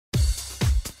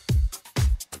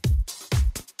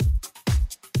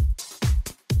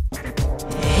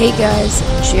Hey guys,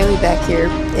 Jerry back here,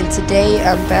 and today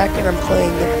I'm back and I'm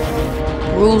playing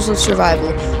Rules of Survival.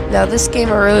 Now this game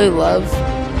I really love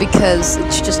because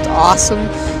it's just awesome.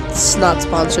 It's not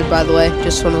sponsored, by the way,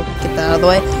 just want to get that out of the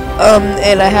way.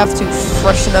 And I have to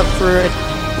freshen up for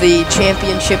the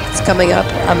championship that's coming up.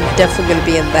 I'm definitely going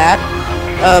to be in that.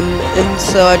 And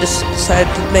so I just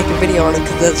decided to make a video on it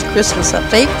because that's a Christmas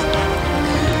update.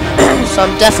 So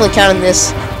I'm definitely counting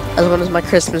this as one of my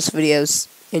Christmas videos.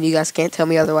 And you guys can't tell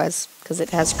me otherwise, because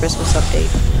it has a Christmas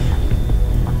update.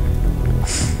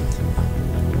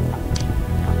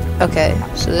 Okay,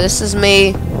 so this is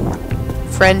me.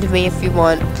 Friend me if you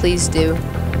want, please do.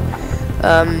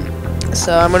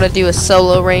 So I'm gonna do a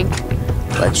solo rank.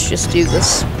 Let's just do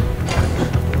this.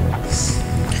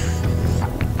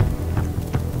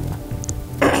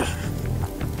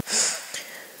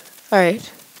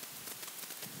 Alright.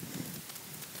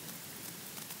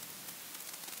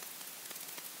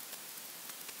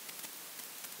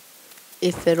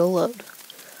 If it'll load.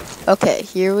 Okay,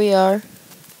 here we are.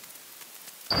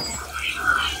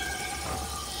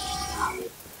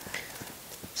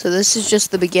 So this is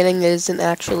just the beginning. It isn't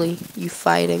actually you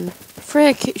fighting.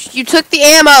 Frick, you took the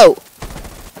ammo!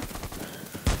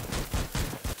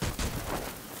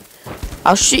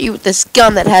 I'll shoot you with this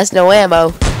gun that has no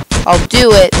ammo. I'll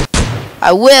do it.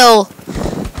 I will.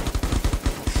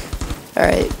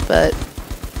 Alright, but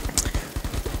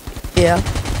yeah.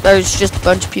 There's just a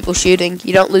bunch of people shooting.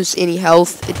 You don't lose any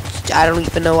health. I don't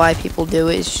even know why people do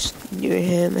it. It's just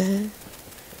man.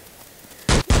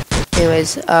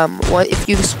 Anyways, if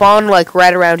you spawn like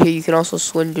right around here, you can also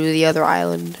swim to the other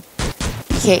island.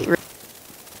 You can't.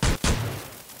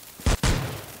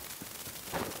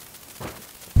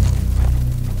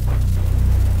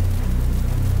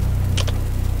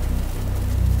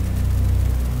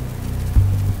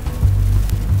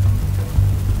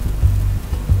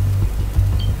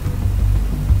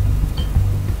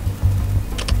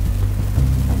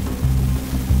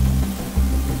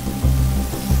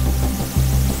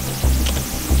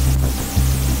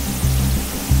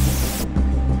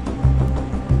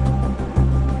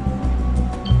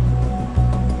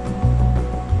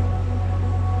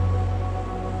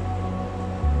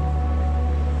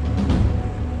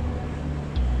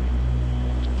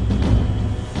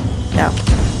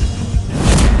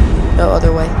 No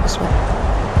other way, this way.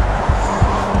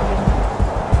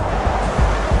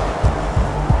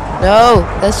 No,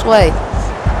 this way.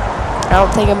 I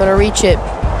don't think I'm gonna reach it.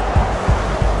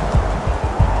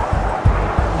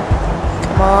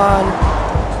 Come on.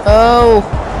 Oh,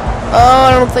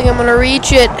 I don't think I'm gonna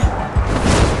reach it.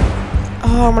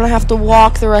 Oh, I'm gonna have to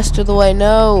walk the rest of the way.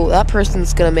 No, that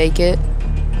person's gonna make it.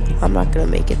 I'm not gonna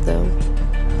make it though.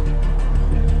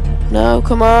 No,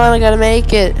 come on, I gotta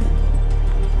make it.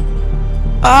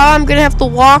 Ah, I'm gonna have to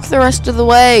walk the rest of the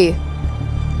way.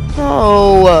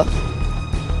 No.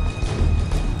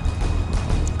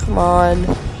 Come on.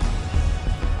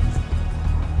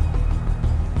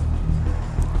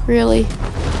 Really?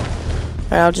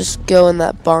 Alright, I'll just go in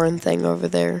that barn thing over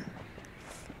there.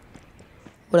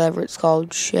 Whatever it's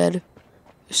called, shed.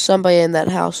 There's somebody in that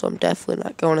house, so I'm definitely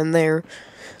not going in there.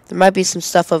 There might be some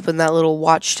stuff up in that little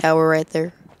watchtower right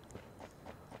there.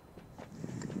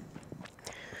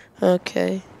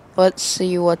 Okay, let's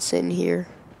see what's in here.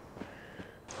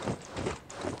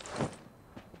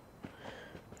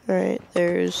 Alright,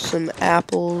 there's some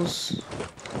apples.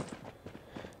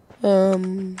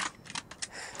 Level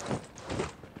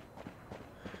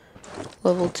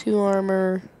 2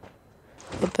 armor.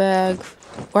 A bag.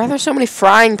 Why are there so many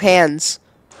frying pans?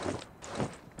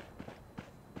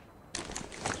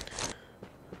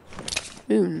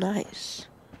 Ooh, nice.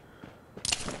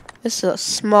 This is a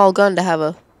small gun to have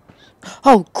a...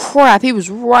 Oh, crap, he was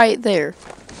right there.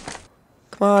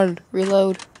 Come on,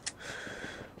 reload.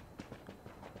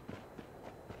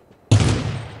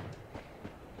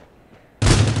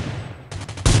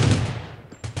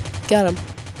 Got him.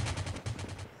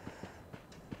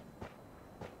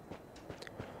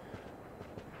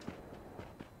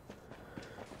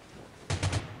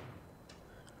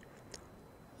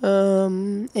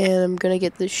 And I'm gonna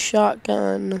get this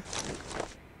shotgun.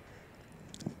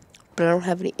 But I don't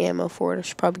have any ammo for it. I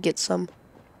should probably get some.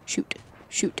 Shoot.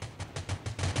 Shoot.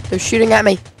 They're shooting at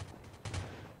me.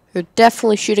 They're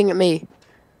definitely shooting at me.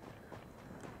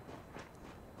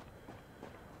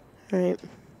 Alright.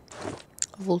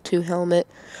 Level 2 helmet.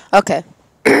 Okay.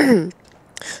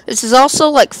 This is also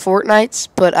like Fortnite's,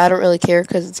 but I don't really care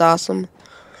because it's awesome.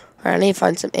 Alright, I need to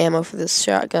find some ammo for this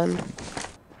shotgun.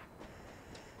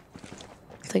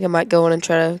 I think I might go in and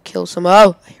try to kill some.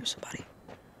 Oh, I hear somebody.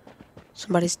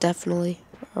 Somebody's definitely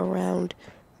around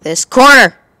this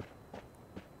corner.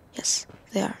 Yes,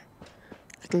 they are.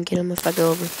 I can get them if I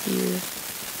go over here.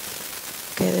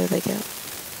 Okay, there they go.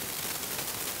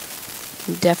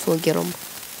 Can definitely get them.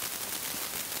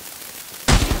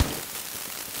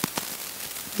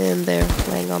 And they're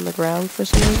laying on the ground for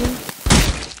some reason.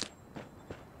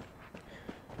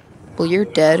 Well, you're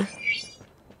dead.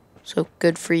 So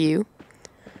good for you.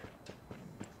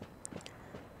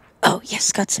 Oh,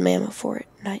 yes, got some ammo for it.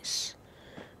 Nice.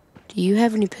 Do you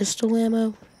have any pistol ammo?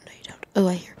 No, you don't. Oh,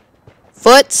 I hear.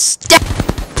 Footstep!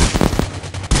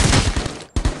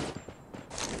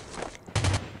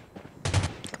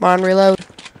 Come on, reload.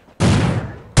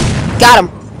 Got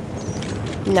him!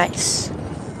 Nice.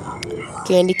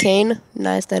 Candy cane.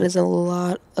 Nice, that is a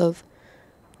lot of...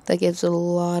 That gives a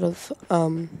lot of,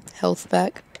 health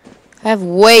back. I have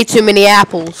way too many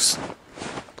apples.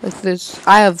 Like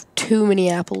I have too many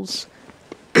apples.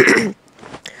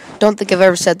 Don't think I've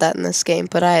ever said that in this game,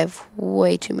 but I have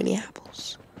way too many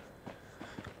apples.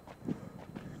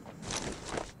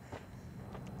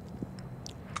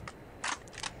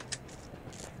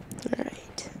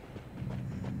 Alright.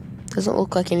 Doesn't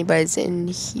look like anybody's in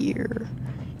here.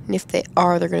 And if they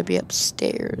are, they're going to be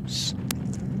upstairs.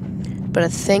 But I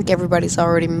think everybody's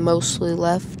already mostly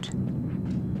left.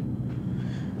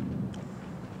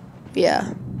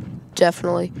 Yeah,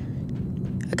 definitely.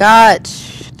 I got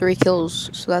 3 kills,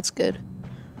 so that's good.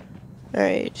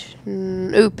 Alright.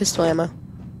 Ooh, pistol ammo.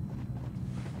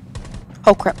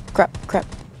 Oh, crap.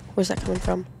 Where's that coming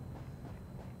from?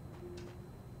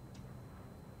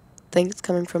 I think it's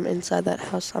coming from inside that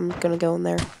house. I'm gonna go in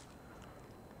there.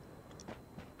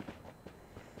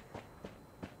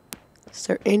 Is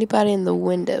there anybody in the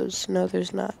windows? No,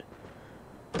 there's not.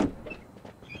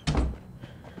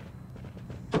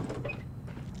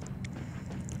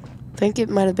 I think it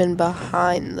might have been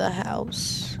behind the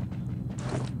house.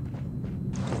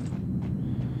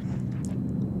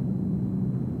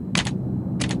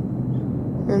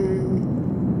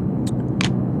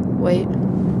 Wait.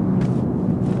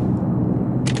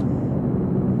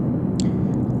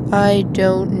 I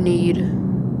don't need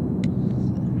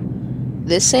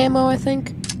this ammo, I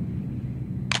think.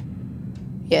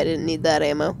 Yeah, I didn't need that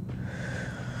ammo.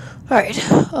 Alright,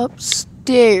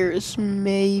 upstairs,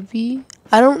 maybe.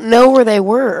 I don't know where they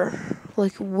were.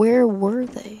 Like, where were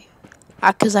they?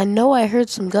 Because I know I heard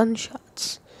some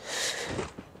gunshots.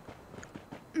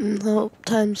 No,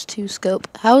 ×2 scope.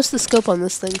 How is the scope on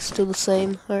this thing? Still the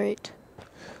same? Alright.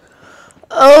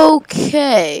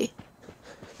 Okay.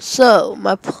 So,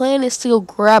 my plan is to go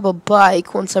grab a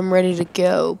bike once I'm ready to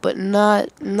go, but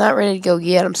not ready to go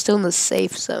yet. I'm still in the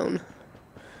safe zone.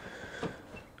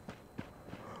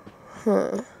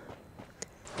 Huh.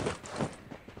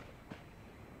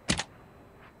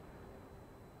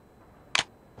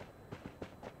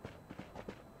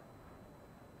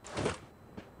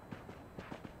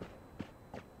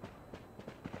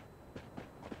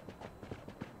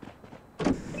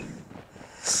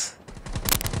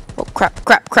 Oh,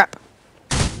 crap.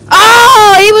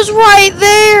 Oh, he was right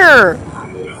there!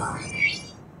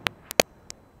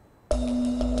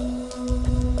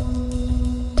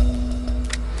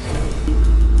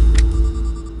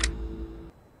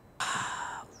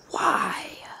 Why?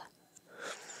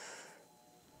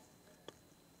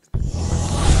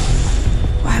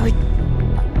 Why would...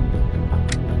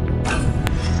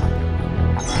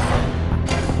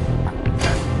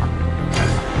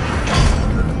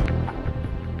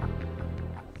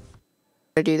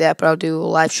 I do that, but I'll do a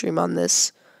live stream on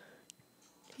this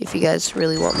if you guys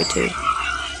really want me to.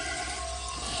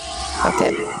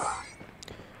 Okay.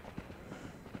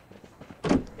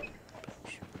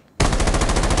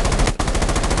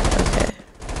 Okay.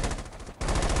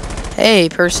 Hey,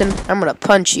 person, I'm gonna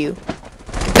punch you.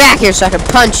 Get back here so I can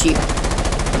punch you.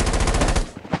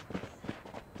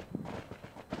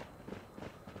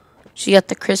 She got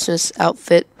the Christmas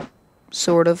outfit,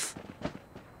 sort of.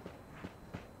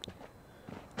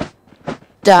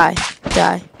 Die.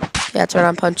 Yeah, that's right,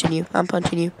 I'm punching you.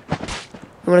 You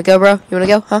wanna go, bro? You wanna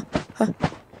go? Huh?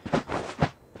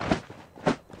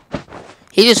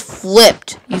 He just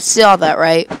flipped. You saw that,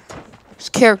 right? His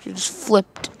character just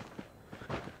flipped.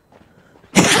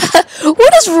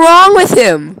 What is wrong with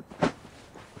him?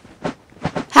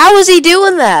 How is he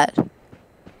doing that?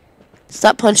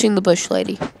 Stop punching the bush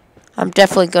lady. I'm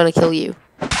definitely gonna kill you.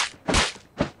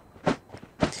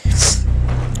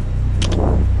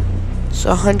 So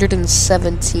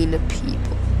 117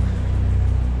 people.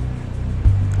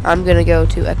 I'm gonna go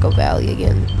to Echo Valley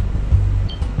again.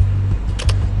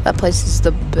 That place is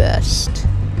the best.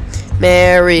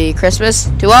 Merry Christmas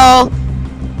to all.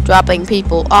 Dropping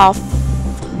people off.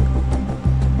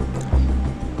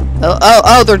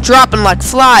 Oh, they're dropping like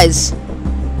flies.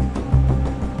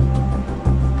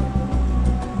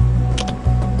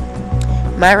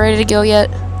 Am I ready to go yet?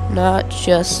 Not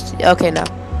just... Okay, now.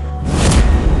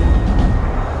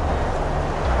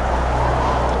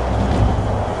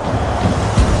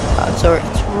 So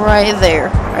it's right there.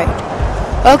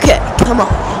 Right. Okay, come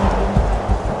on.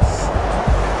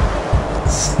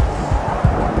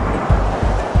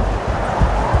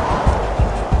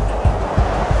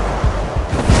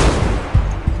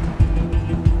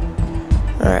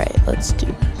 Alright, let's do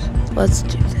this. Let's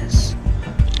do this.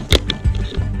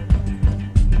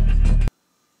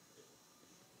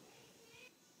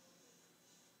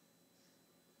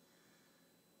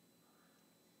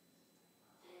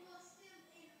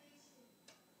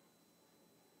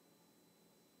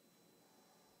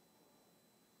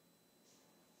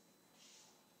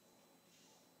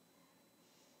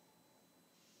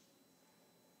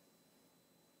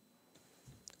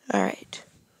 Alright.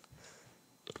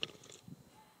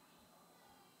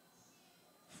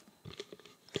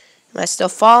 Am I still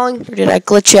falling, or did I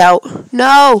glitch out?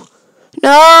 No!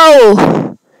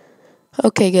 No!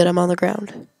 Okay, good, I'm on the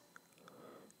ground.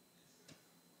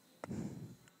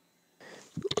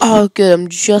 Oh, good, I'm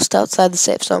just outside the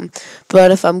safe zone.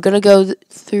 But if I'm gonna go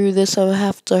through this, I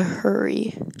have to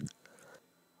hurry.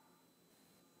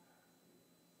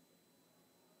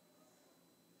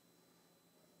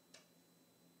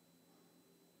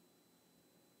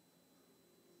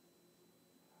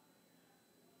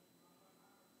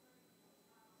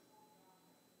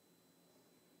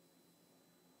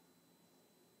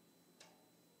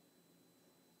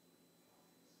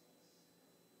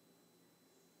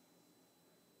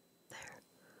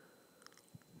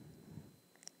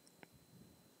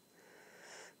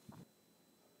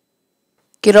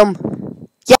 Get him.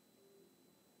 Yeah.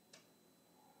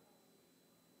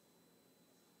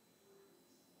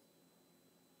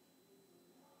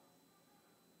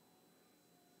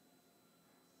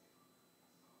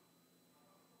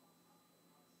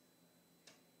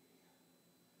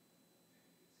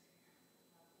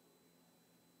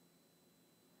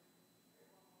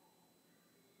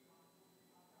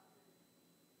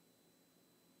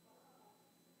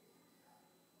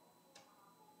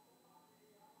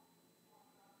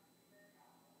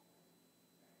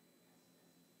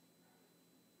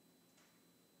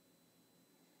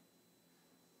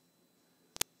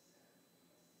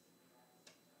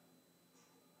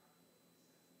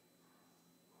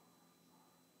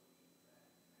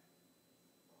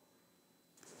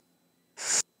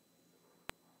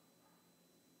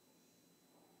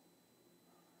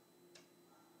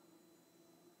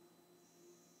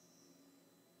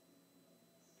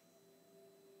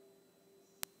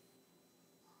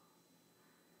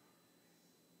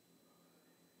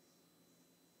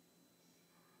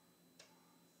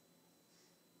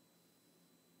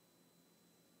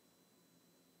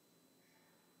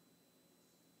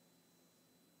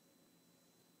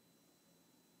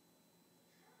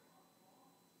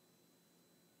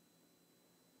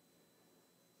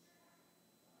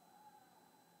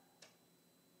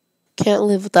 Can't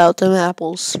live without them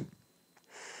apples.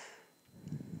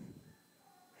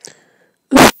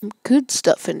 Ooh, some good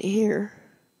stuff in here.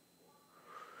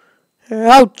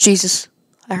 Oh, Jesus.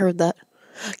 I heard that.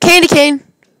 Candy cane!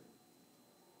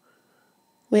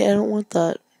 Wait, I don't want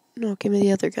that. No, give me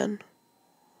the other gun.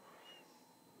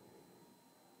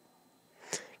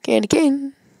 Candy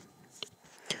cane.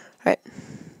 Alright.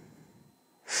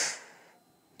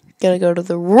 Gotta go to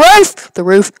the roof! The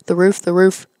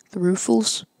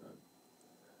roofles.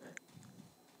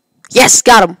 Yes,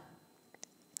 got him!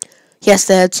 Yes,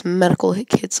 they had some medical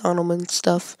kits on them and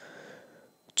stuff.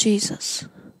 Jesus.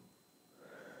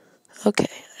 Okay,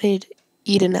 I need to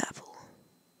eat an apple.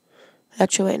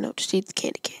 Actually, wait, no, just eat the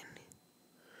candy cane.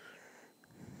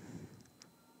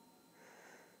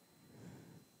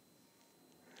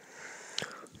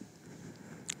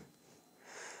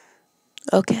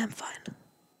 Okay, I'm fine.